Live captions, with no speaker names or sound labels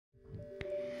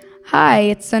Hi,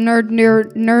 it's the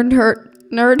nerd.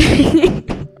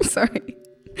 Sorry.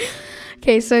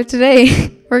 Okay, so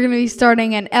today we're going to be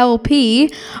starting an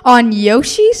LP on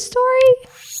Yoshi's story?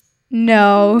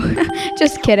 No,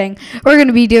 just kidding. We're going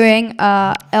to be doing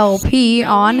a LP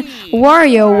on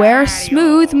Wario Ware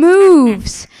Smooth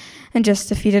Moves. And just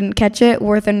if you didn't catch it,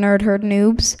 we're the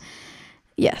TheNerdHerdNoobs.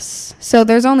 Yes. So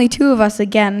there's only 2 of us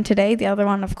again today. The other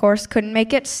one, of course, couldn't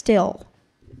make it still.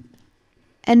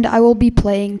 And I will be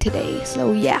playing today,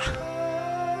 so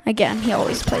yeah. Again, he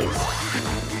always plays.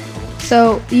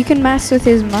 So you can mess with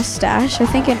his mustache. I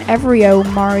think in every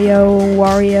Mario,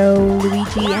 Wario,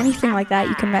 Luigi, anything like that,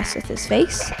 you can mess with his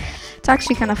face. It's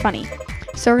actually kind of funny.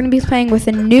 So we're going to be playing with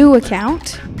a new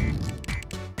account.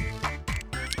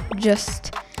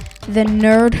 Just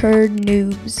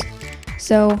TheNerdHerdNoobs.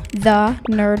 So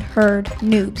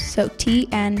TheNerdHerdNoobs. So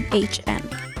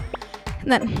TNHN.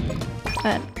 And then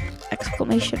an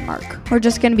exclamation mark. We're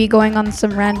just going to be going on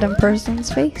some random person's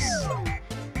face.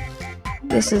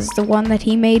 This is the one that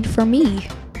he made for me.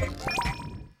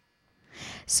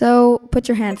 So put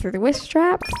your hand through the wrist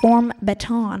strap, form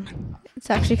baton. It's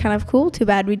actually kind of cool. Too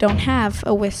bad we don't have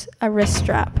a wrist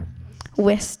strap.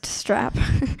 Wrist strap.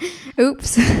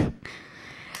 Oops.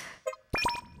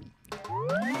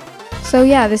 So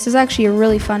yeah, this is actually a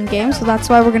really fun game. So that's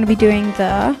why we're going to be doing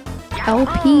the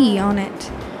LP on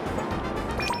it.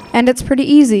 And it's pretty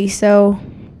easy, so,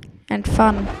 and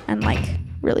fun, and like,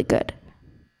 really good.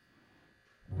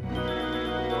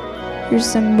 Here's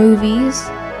some movies.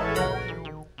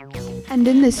 And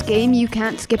in this game, you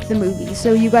can't skip the movies,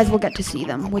 so you guys will get to see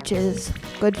them, which is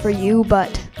good for you, but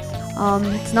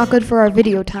it's not good for our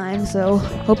video time, so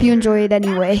hope you enjoy it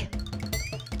anyway.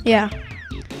 Yeah.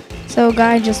 So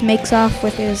guy just makes off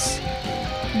with his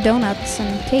donuts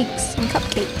and cakes and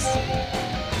cupcakes.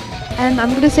 And I'm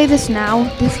going to say this now,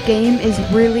 this game is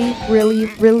really, really,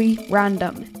 really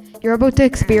random. You're about to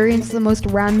experience the most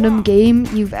random game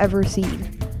you've ever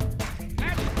seen.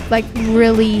 Like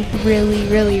really, really,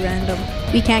 really random.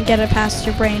 We can't get it past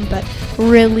your brain, but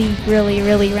really, really,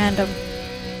 really random.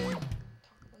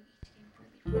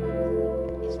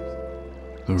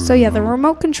 So yeah, the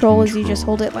remote control is you just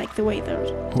hold it like the way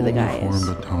the guy is.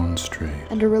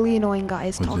 And a really annoying guy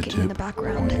is talking in the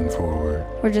background.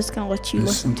 We're just gonna let you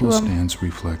listen to him. This simple stance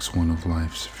reflects one of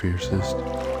life's fiercest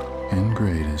and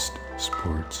greatest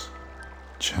sports,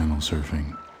 channel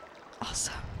surfing.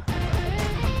 Awesome.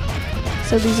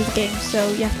 So these are the games.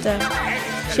 So you have to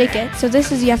shake it. So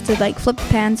this is you have to like flip the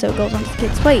pan so it goes onto the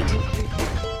kid's plate.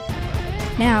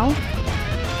 Now,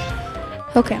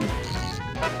 hook him.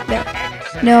 There.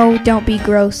 No, don't be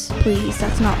gross, please.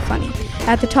 That's not funny.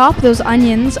 At the top, those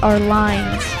onions are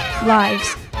lives.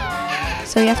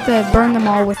 So you have to burn them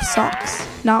all with socks.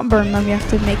 Not burn them, you have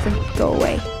to make them go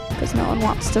away, because no one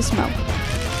wants to smell.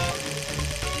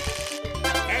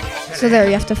 So there,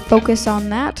 you have to focus on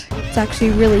that. It's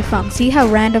actually really fun. See how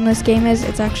random this game is?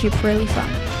 It's actually really fun.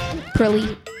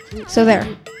 So there,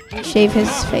 shave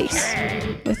his face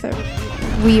with a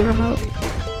Wii remote.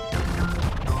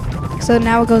 So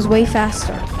now it goes way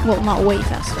faster. Well, not way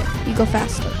faster. You go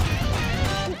faster.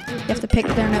 You have to pick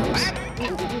their nose.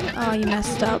 Oh, you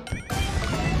messed up.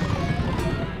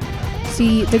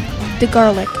 See, the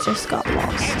garlic just got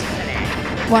lost.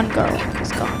 One garlic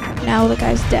is gone. Now the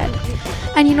guy's dead.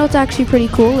 And you know what's actually pretty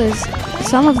cool is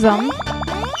some of them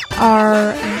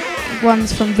are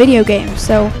ones from video games.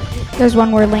 So there's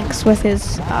one where Link's with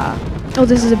his... oh,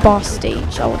 this is a boss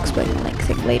stage. I'll explain the Link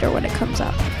thing later when it comes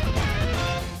up.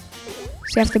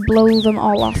 So you have to blow them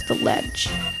all off the ledge.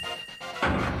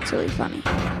 It's really funny.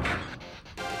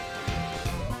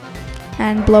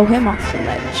 And blow him off the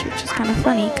ledge, which is kind of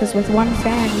funny, because with one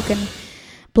fan you can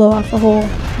blow off a whole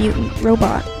mutant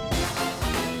robot.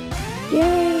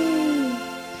 Yay!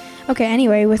 Okay,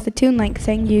 anyway, with the Toon Link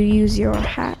thing, you use your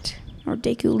hat, or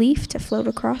Deku Leaf, to float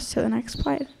across to the next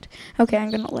planet. Okay,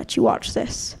 I'm going to let you watch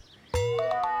this.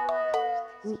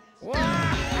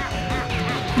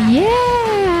 Yeah!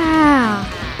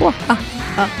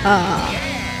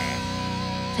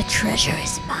 The treasure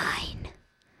is mine.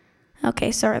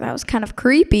 Okay, sorry, that was kind of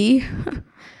creepy.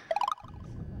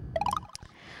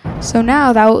 So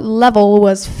now that level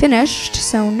was finished,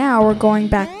 so now we're going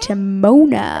back to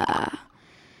Mona.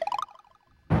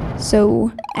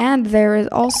 So, and there is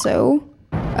also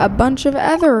a bunch of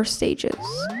other stages.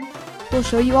 We'll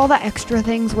show you all the extra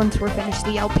things once we're finished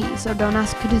the LP, so don't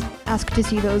ask to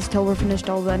see those till we're finished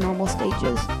all the normal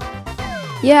stages.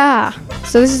 Yeah,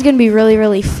 so this is going to be really,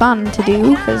 really fun to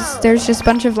do, because there's just a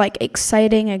bunch of, like,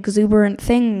 exciting, exuberant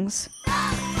things.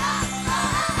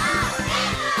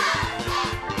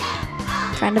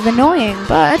 Kind of annoying,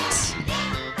 but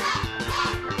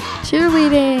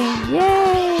Cheerleading!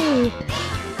 Yay!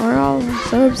 We're all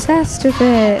so obsessed with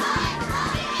it.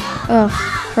 Ugh,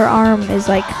 her arm is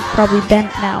like probably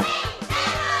bent now.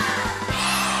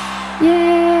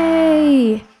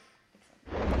 Yay!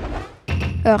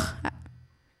 Ugh.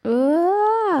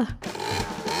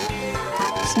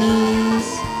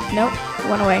 Sneeze. Nope,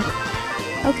 went away.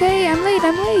 Okay, I'm late.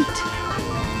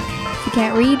 If you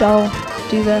can't read, I'll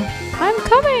do the I'm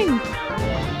coming!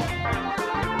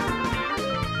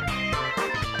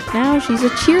 Now she's a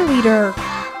cheerleader.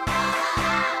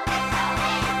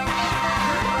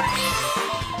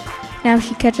 Now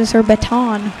she catches her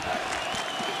baton.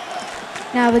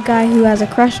 Now the guy who has a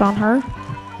crush on her,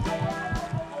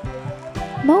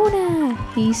 Mona,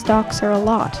 he stalks her a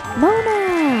lot.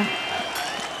 Mona!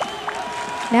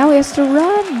 Now he has to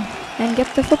run and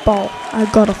get the football. I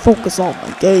gotta focus on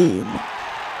the game.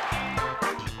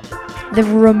 The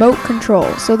remote control.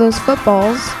 So those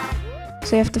footballs,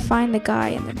 so you have to find the guy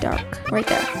in the dark. Right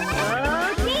there.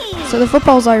 So the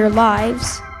footballs are your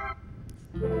lives.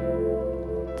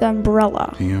 The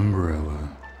umbrella. The umbrella.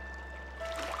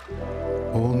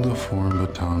 Hold the form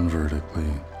baton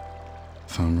vertically,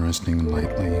 thumb resting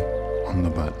lightly on the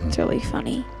button. It's really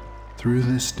funny. Through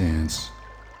this dance,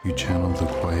 you channel the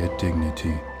quiet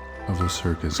dignity of a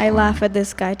circus clown. I laugh at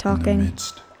this guy In the talking.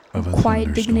 midst of a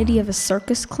Quiet dignity of a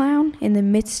circus clown in the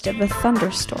midst of a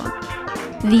thunderstorm.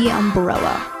 The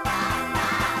umbrella.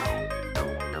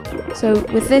 So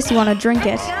with this, you want to drink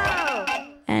it.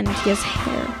 And he has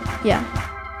hair. Yeah.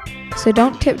 So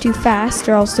don't tip too fast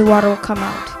or else the water will come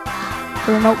out.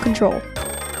 The remote control.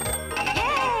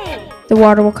 The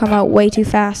water will come out way too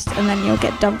fast and then you'll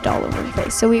get dumped all over your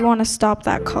face. So we want to stop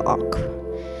that clock.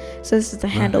 So this is the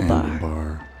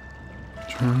handlebar.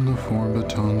 Turn the form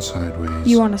baton sideways.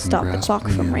 You want to stop the grasp clock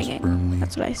from ends ringing. firmly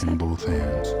That's what I in said. both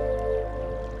hands.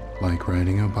 Like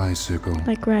riding a bicycle.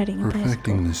 Like riding a bicycle.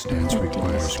 Perfecting this dance Perfecting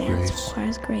requires this dance grace,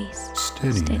 requires grace,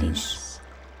 steadiness,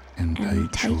 and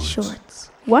tight shorts.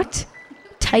 What?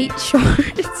 Tight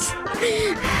shorts?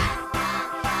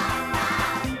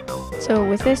 So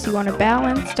with this, you want to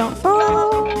balance. Don't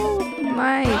fall.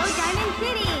 Nice.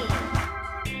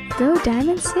 Go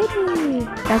Diamond City.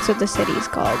 That's what the city is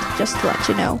called, just to let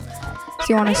you know. So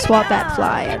you want to swat that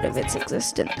fly out of its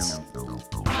existence.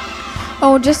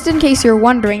 Oh, just in case you're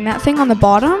wondering, that thing on the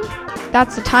bottom,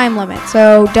 that's the time limit.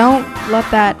 So don't let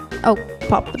that, oh,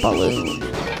 pop the balloon.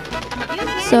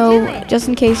 So just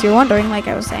in case you're wondering, like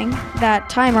I was saying, that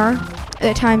timer,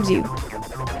 it times you,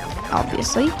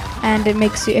 obviously. And it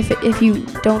makes you, if you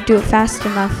don't do it fast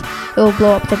enough, it will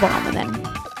blow up the bomb and then,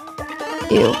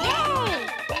 ew.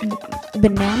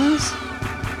 Bananas?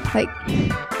 Like,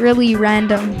 really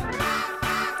random.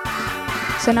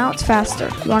 So now it's faster.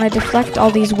 You want to deflect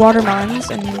all these watermelons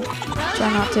and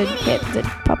try not to hit the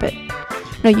puppet.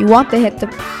 No, you want to hit the...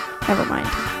 Never mind.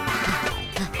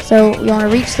 So you want to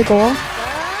reach the goal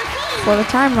before the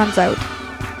time runs out.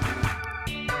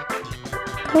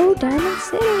 Go Diamond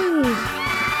City!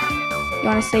 You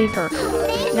want to save her.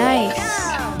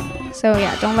 Nice! So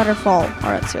yeah, don't let her fall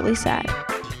or it's really sad.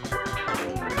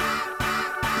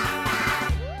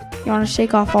 You want to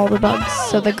shake off all the bugs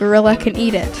so the gorilla can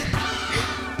eat it.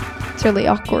 It's really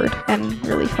awkward and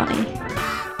really funny.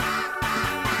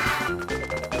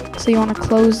 So you want to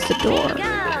close the door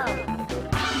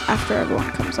after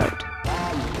everyone comes out.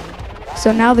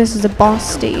 So now this is a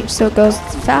boss stage, so it goes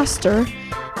faster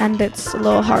and it's a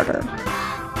little harder.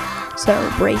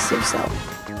 So brace yourself.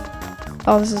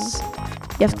 Oh, this is,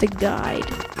 you have to guide.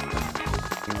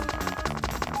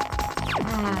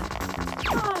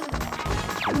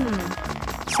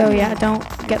 So yeah, don't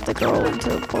get the girl into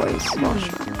the boys'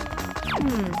 washroom.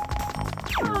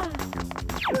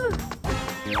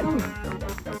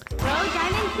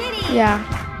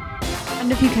 Yeah.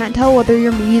 And if you can't tell whether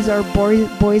your Miis are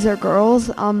boys or girls,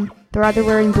 they're either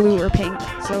wearing blue or pink,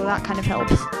 so that kind of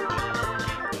helps.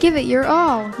 Give it your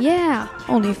all. Yeah.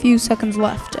 Only a few seconds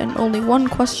left, and only one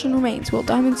question remains. Will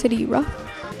Diamond City rough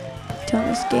turn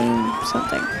this game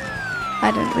something?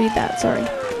 I didn't read that. Sorry.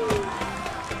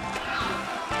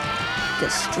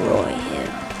 Destroy him.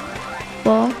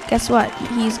 Well, guess what?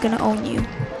 He's gonna own you.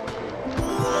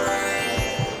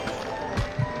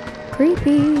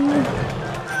 Creepy.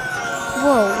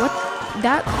 Whoa, what?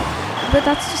 That? But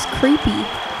that's just creepy.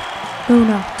 Oh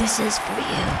no, this is for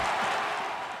you.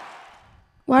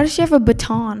 Why does she have a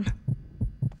baton?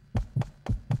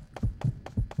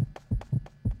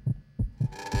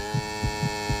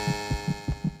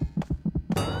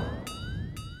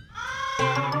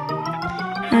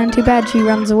 And too bad she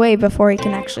runs away before he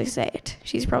can actually say it.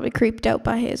 She's probably creeped out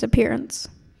by his appearance.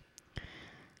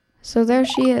 So there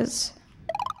she is.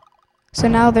 So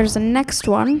now there's the next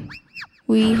one.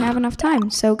 We have enough time,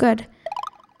 so good.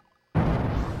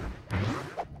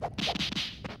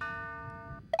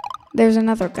 There's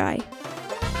another guy.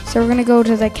 So we're gonna go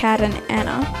to the Cat and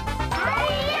Anna.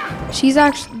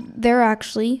 They're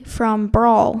actually from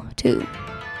Brawl too.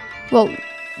 Well,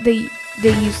 they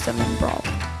use them in Brawl.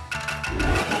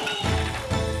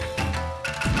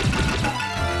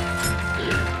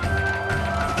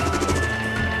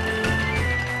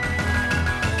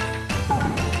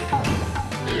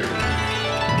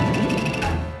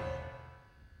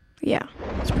 Yeah,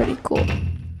 it's pretty cool.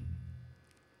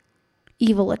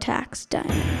 Evil attacks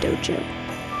Diamond Dojo.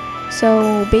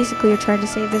 So basically you're trying to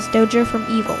save this dojo from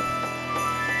evil.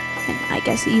 And I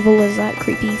guess evil is that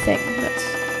creepy thing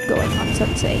that's going on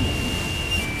Sensei.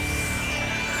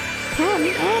 Cat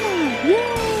and Anna!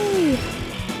 Yay!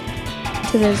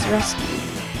 To this rescue.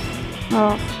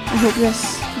 Oh, I hope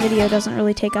this video doesn't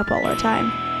really take up all our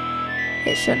time.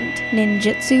 It shouldn't.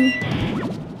 Ninjutsu.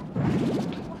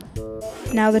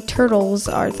 Now the turtles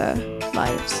are the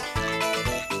lives.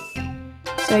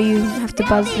 So you have to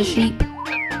buzz the sheep.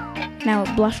 Now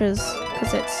it blushes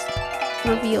because it's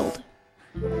revealed.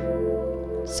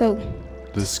 So,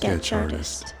 The sketch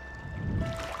artist.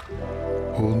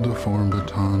 Hold the form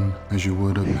baton as you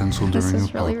would a pencil This during is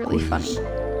a pop really quiz. funny.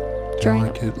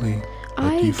 Delicately, but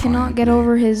I cannot get defiantly.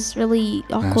 over his really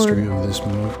Mastery awkward... of this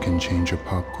move can change a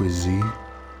pop quizzee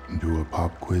into a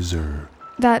pop quizzer.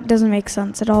 That doesn't make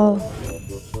sense at all.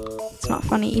 It's not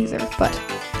funny either, but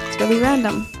it's really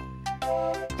random.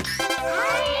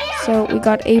 So we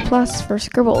got A+ for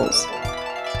scribbles.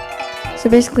 So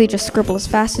basically just scribble as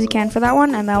fast as you can for that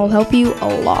one, and that will help you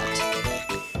a lot.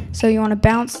 So you want to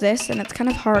bounce this, and it's kind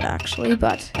of hard actually,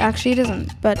 but actually it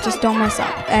isn't. But just don't mess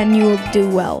up, and you will do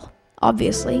well,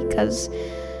 obviously, because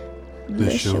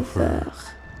The chauffeur.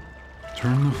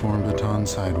 Turn the form baton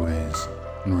sideways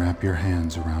and wrap your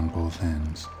hands around both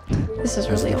ends. This is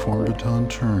As really the form awkward. baton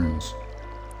turns,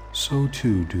 so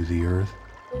too do the earth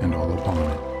and all upon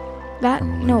it.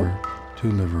 From No, liver to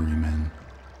liverymen.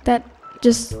 that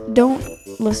just don't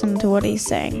listen to what he's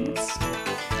saying.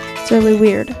 It's really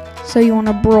weird. So you want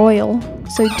to broil.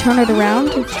 So you turn it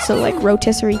around, so like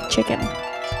rotisserie chicken.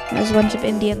 And there's a bunch of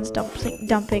Indians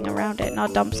dumping around it,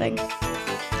 not dumping.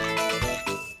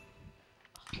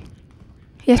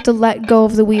 You have to let go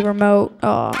of the Wii remote.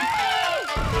 Oh.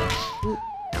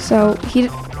 So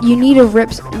you need a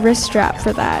wrist strap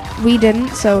for that. We didn't,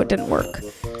 so it didn't work.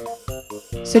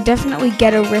 So definitely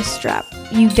get a wrist strap.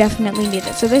 You definitely need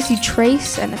it. So this you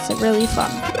trace, and it's really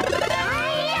fun.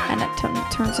 And it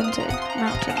turns into a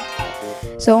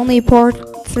mountain. So only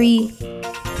three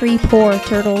poor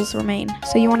turtles remain.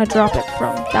 So you want to drop it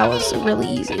from. That was a really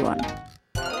easy one.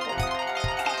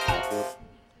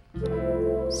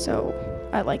 So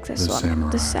I like this The one.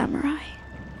 samurai. The samurai.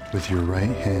 With your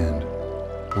right hand,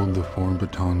 hold the form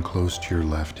baton close to your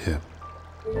left hip.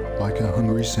 Like a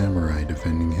hungry samurai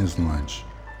defending his lunch.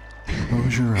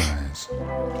 Close your eyes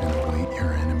and await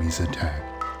your enemy's attack.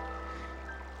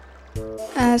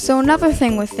 So another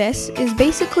thing with this is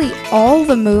basically all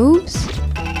the moves.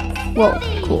 Whoa,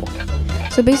 cool.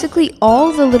 So basically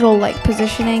all the little like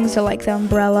positionings, so like the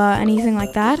umbrella, anything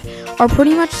like that, are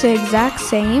pretty much the exact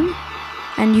same.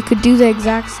 And you could do the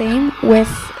exact same with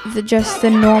just the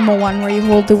normal one where you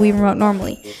hold the Wii remote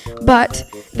normally. But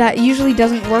that usually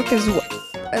doesn't work as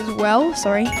well.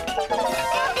 Sorry.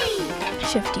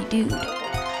 Shifty dude.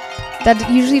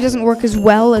 That usually doesn't work as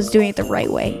well as doing it the right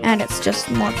way, and it's just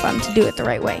more fun to do it the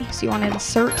right way. So you want to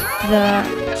insert the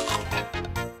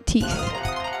teeth,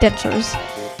 dentures,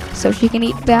 so she can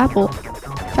eat the apple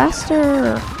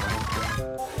faster.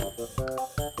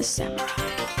 The samurai.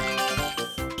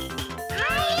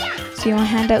 So you want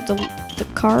to hand out the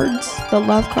cards, the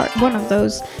love card, one of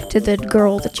those, to the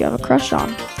girl that you have a crush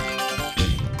on.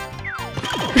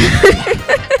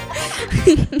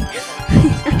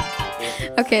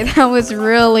 Okay, that was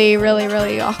really, really,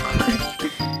 really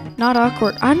awkward. Not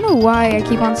awkward. I don't know why I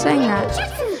keep on saying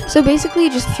that. So basically,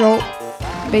 just throw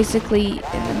basically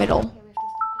in the middle.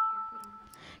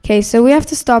 Okay, so we have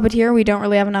to stop it here. We don't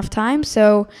really have enough time.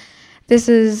 So this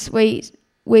is, wait,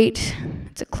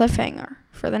 it's a cliffhanger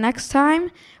for the next time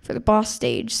for the boss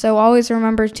stage. So always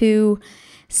remember to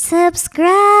subscribe.